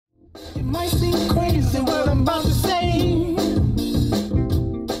It might seem crazy what I'm about to say.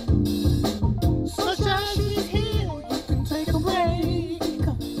 Sunshine is here, you can take a break.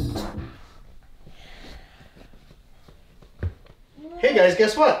 Hey guys,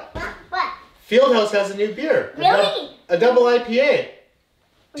 guess what? What? Fieldhouse has a new beer. Really? A double IPA.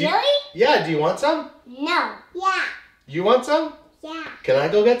 Really? Yeah, do you want some? No. Yeah. You want some? Yeah. Can I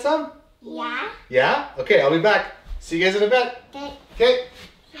go get some? Yeah. Yeah? Okay, I'll be back. See you guys in a bit. Okay. Okay.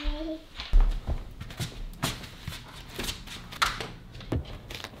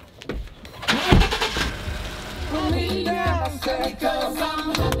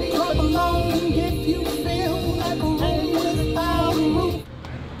 Clap along if you feel like a room without a roof.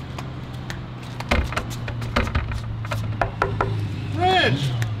 Rich!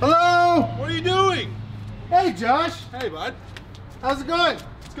 Hello! What are you doing? Hey Josh! Hey, bud. How's it going?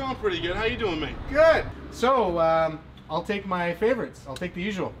 It's going pretty good. How you doing, mate? Good. So, I'll take my favorites. I'll take the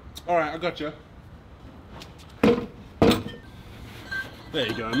usual. All right, I got you. There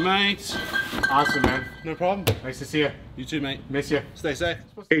you go, mate. Awesome, man. No problem. Nice to see you. You too, mate. Miss you. Stay safe.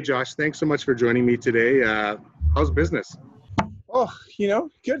 Hey Josh, thanks so much for joining me today. How's business? Oh, you know,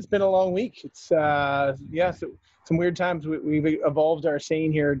 good. It's been a long week. It's yeah, so some weird times. We've evolved our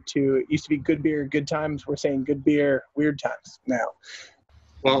saying here to, it used to be good beer, good times. We're saying good beer, weird times now.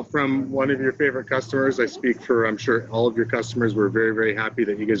 Well, from one of your favorite customers, I speak for, I'm sure, all of your customers. We're very, very happy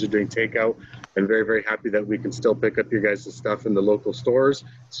that you guys are doing takeout and very, very happy that we can still pick up your guys' stuff in the local stores.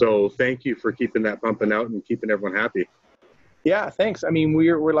 So thank you for keeping that pumping out and keeping everyone happy. Yeah, thanks. I mean,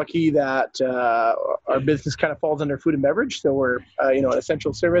 we're lucky that our business kind of falls under food and beverage, so we're you know, an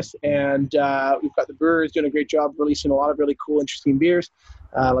essential service, and we've got the brewers doing a great job releasing a lot of really cool, interesting beers,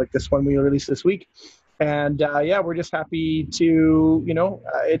 like this one we released this week. And yeah, we're just happy to, you know,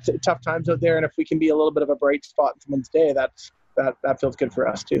 it's tough times out there, and if we can be a little bit of a bright spot in someone's day, that feels good for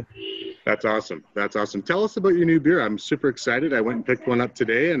us too. That's awesome. That's awesome. Tell us about your new beer. I'm super excited. I went and picked one up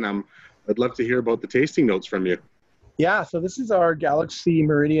today, and I'd love to hear about the tasting notes from you. Yeah, so this is our Galaxy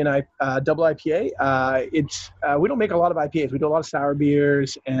Meridian double IPA. We don't make a lot of IPAs. We do a lot of sour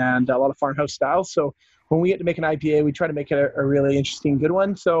beers and a lot of farmhouse styles. So when we get to make an IPA, we try to make it a really interesting, good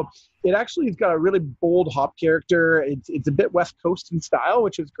one. So it actually has got a really bold hop character. It's a bit West Coast in style,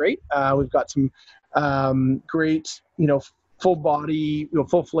 which is great. We've got some great, you know, full body, you know,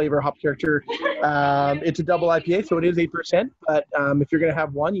 full flavor hop character. It's a double IPA, so it is 8%. But if you're going to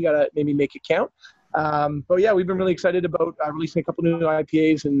have one, you got to maybe make it count. But yeah, we've been really excited about releasing a couple new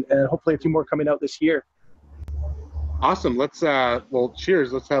IPAs and hopefully a few more coming out this year. Awesome. Let's, well,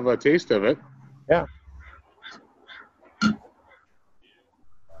 cheers. Let's have a taste of it. Yeah.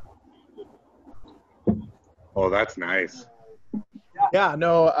 Oh, that's nice. Yeah,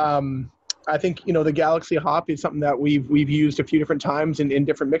 no, I think, you know, the Galaxy hop is something that we've used a few different times in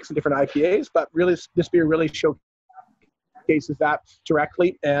different mix and different IPAs, but really this beer really showcases that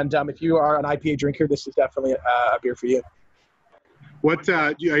directly. And if you are an IPA drinker, this is definitely a beer for you. What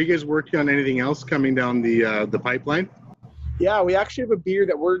are you guys working on anything else coming down the pipeline? Yeah, we actually have a beer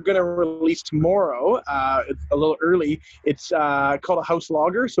that we're going to release tomorrow. It's a little early. It's called a house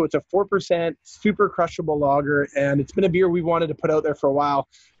lager. So it's a 4% super crushable lager. And it's been a beer we wanted to put out there for a while.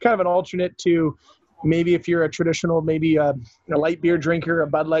 Kind of an alternate to maybe if you're a traditional, maybe a light beer drinker, a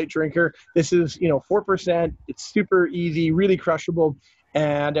Bud Light drinker. This is, you know, 4%. It's super easy, really crushable.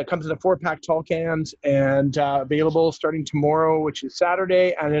 And it comes in a 4-pack tall cans and available starting tomorrow, which is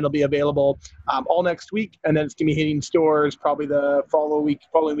Saturday, and it'll be available all next week. And then it's going to be hitting stores probably the following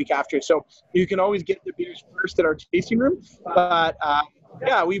week after. So you can always get the beers first at our tasting room. But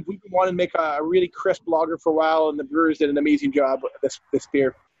yeah, we've been wanting to make a really crisp lager for a while, and the brewers did an amazing job with this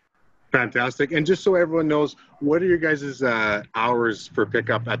beer. Fantastic. And just so everyone knows, what are your guys' hours for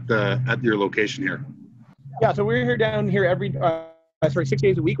pickup at your location here? Yeah, so we're down here every 6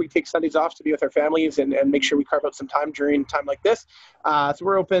 days a week. We take Sundays off to be with our families and make sure we carve out some time during time like this. So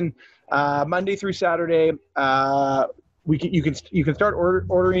we're open Monday through Saturday. You can start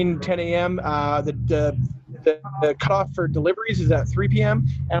ordering 10 a.m. The cutoff for deliveries is at 3 p.m.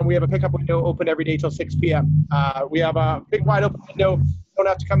 and we have a pickup window open every day till 6 p.m. We have a big wide open window. You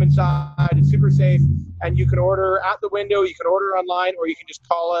don't have to come inside. It's super safe, and you can order at the window. You can order online, or you can just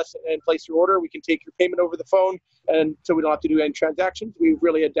call us and place your order. We can take your payment over the phone, and so we don't have to do any transactions. We've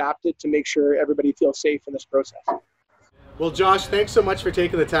really adapted to make sure everybody feels safe in this process. Well, Josh, thanks so much for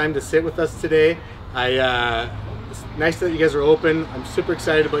taking the time to sit with us today. It's nice that you guys are open. I'm super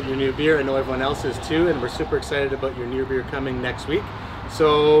excited about your new beer. I know everyone else is too, and we're super excited about your new beer coming next week.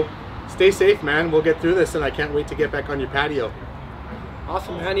 So stay safe, man. We'll get through this, and I can't wait to get back on your patio.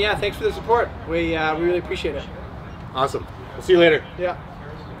 Awesome, man. Yeah, thanks for the support. We really appreciate it. Awesome. We'll see you later. Yeah.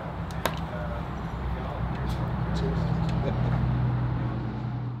 Cheers.